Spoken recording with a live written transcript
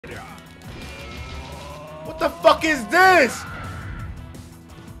What the fuck is this?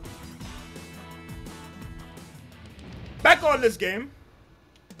 Back on this game.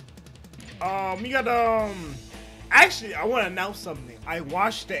 We got actually I want to announce something. I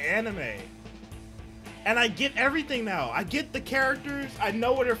watched the anime and I get everything now. I get the characters, I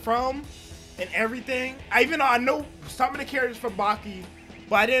know where they're from and everything. Even though I know some of the characters from Baki,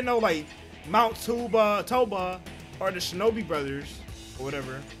 but I didn't know like Mount Toba or the Shinobi Brothers or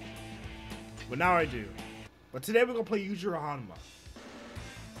whatever. But now I do. But today we're gonna play Yujiro Hanma.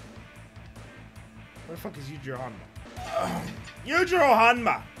 Where the fuck is Yujiro Hanma? Yujiro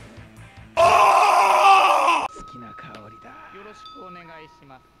Hanma! Oh!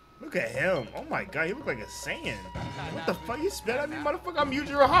 Look at him. Oh my god, he look like a Saiyan. What the fuck? You spit at me, motherfucker? I'm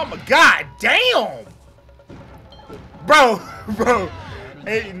Yujiro Hanma. God damn! Bro.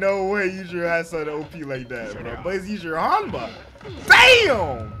 Ain't no way Yujiro has something OP like that, bro. But it's Yujiro Hanma.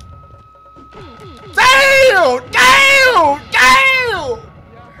 Damn! Damn!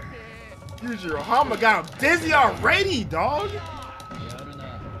 Yujiro Hanma got him dizzy already, dog.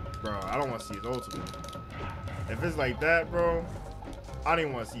 Bro, I don't want to see his ultimate. If it's like that, bro, I don't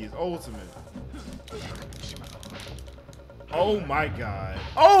even want to see his ultimate. Oh my god.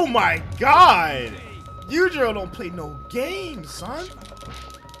 Oh my god! Yujiro don't play no games, son.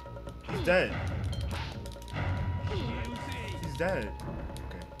 He's dead. He's dead.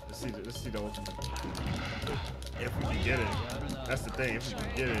 Okay, let's see the ultimate. If we can get it. That's the thing, if we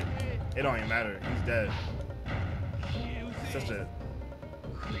can get it, it don't even matter. He's dead. Such a...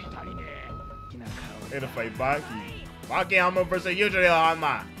 They're gonna fight Baki. Baki Hanma versus Yujiro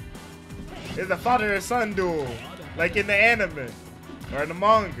Hanma. It's a father and son duel. Like in the anime. Or in the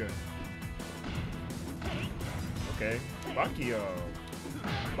manga. Okay. Baki,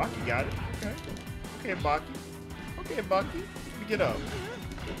 Baki got it. Okay. Okay, Baki. Okay, Baki. Let me get up.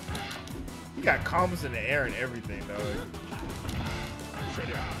 He got combos in the air and everything, dog.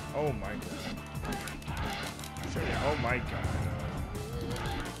 Oh my god. Oh my god.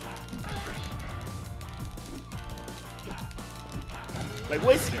 Like,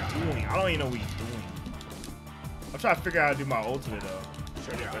 what's he doing? I don't even know what he's doing. I'm trying to figure out how to do my ultimate, though.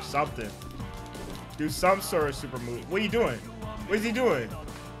 Or something. Do some sort of super move. What are you doing? What is he doing?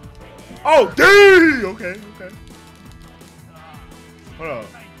 Oh, dang! Okay, okay. Hold up.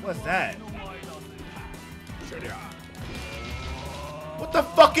 What's that? What the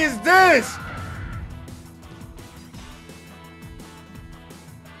fuck is this?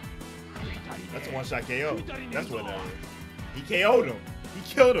 That's a one-shot KO. That's what that is. He KO'd him. He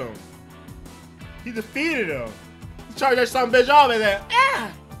killed him. He defeated him. He charged that son of a bitch off and then,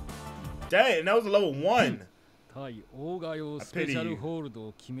 ah! Dang, that was a level 1. I pity you.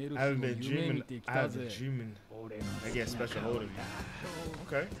 I haven't been dreaming. I have been dreaming. I get special hold of you.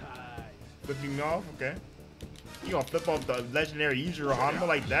 Okay. Flipping me off? Okay. You gonna flip off the legendary Yujiro Hanma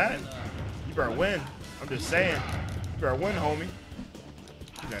like that? You better win. I'm just saying. You better win, homie.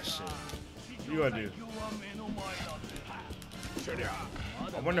 That shit. What you gonna do?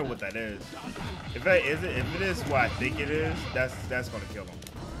 I wonder what that is. If it is what I think it is, that's gonna kill him.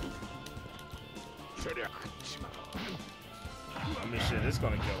 I mean, shit, it's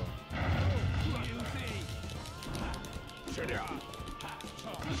gonna kill him.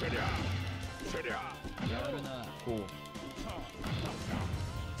 Cool.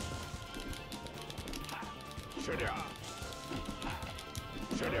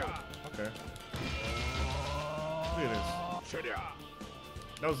 Okay. Look at this.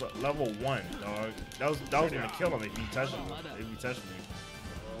 That was level 1, dog. That was gonna kill him if he touched him. If he touched me.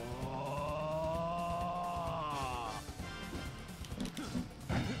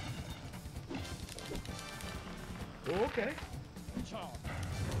 Oh, okay.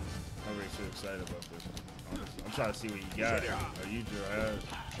 I'm really so excited about this. Honestly. I'm trying to see what you got. Or you do have.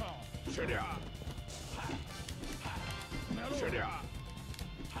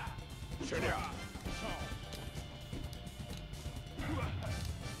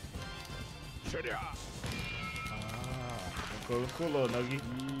 Cool little nuggie.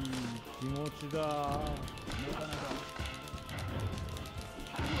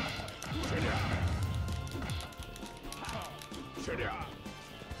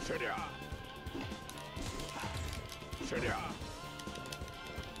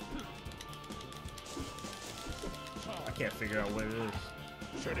 I can't figure out what it is.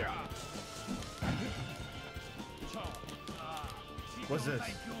 What's this?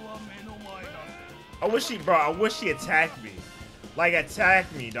 I wish he attacked me. Like,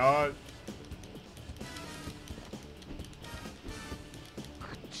 attack me, dog.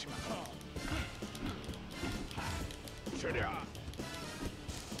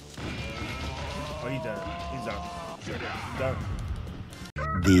 Oh, he's done. He's done. He's done.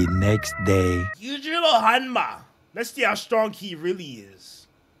 The next day. Yujiro Hanma. Let's see how strong he really is.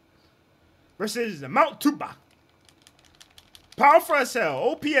 Versus Mount Tuba. Powerful as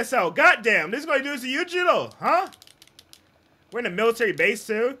hell. OPSL. Goddamn. This is gonna do this to Yujiro, huh? We're in a military base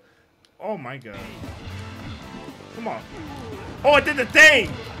too. Oh my god. Come on. Oh, it did the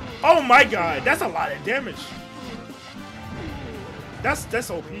thing. Oh my god. That's a lot of damage. That's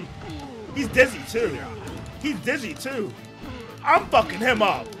OP. He's dizzy too. He's dizzy too. I'm fucking him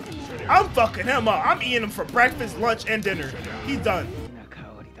up. I'm fucking him up. I'm eating him for breakfast, lunch, and dinner. He's done.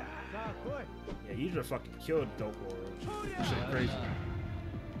 Yeah, you just fucking killed Dope World. This shit crazy.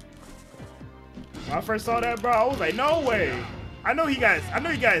 When I first saw that, bro, I was like, no way. I know you guys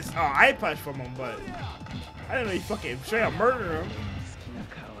eye punch from him, but I didn't know you fucking straight up murdered him.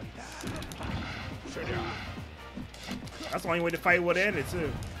 That's the only way to fight would end it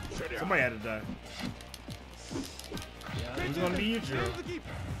too. Somebody had to die. It's gonna be Yujiro.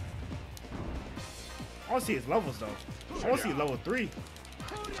 I wanna see his levels though. I wanna see level 3. If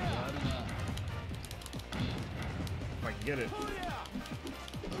I can get it.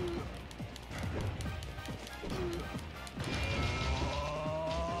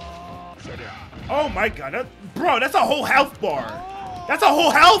 Oh my god, bro, that's a whole health bar. That's a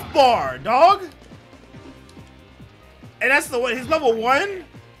whole health bar, dog. And that's the one, he's level 1?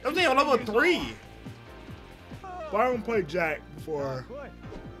 I'm saying on level 3. Why don't play Jack before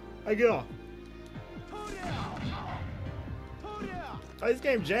I get off? Oh, this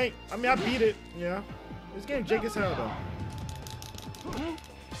game jank. I mean, I beat it, yeah. This game jank as hell though.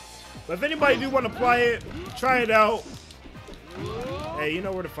 But if anybody do want to play it, try it out. Hey, you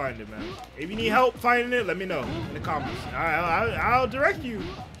know where to find it, man. If you need help finding it, let me know in the comments. I'll direct you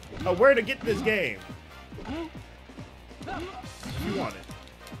where to get this game. If you want it.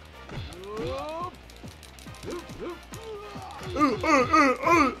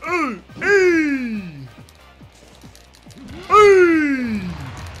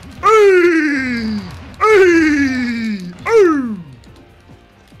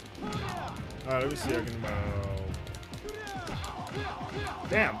 Alright, let me see. I can.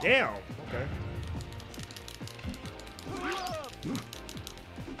 Damn. Okay.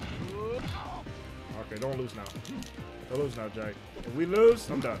 Okay, don't lose now. Don't lose now, Jack. If we lose,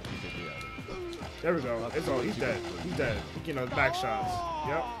 I'm done. There we go. It's all. He's dead. He's dead. You know, back shots.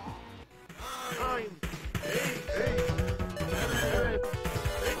 Yep.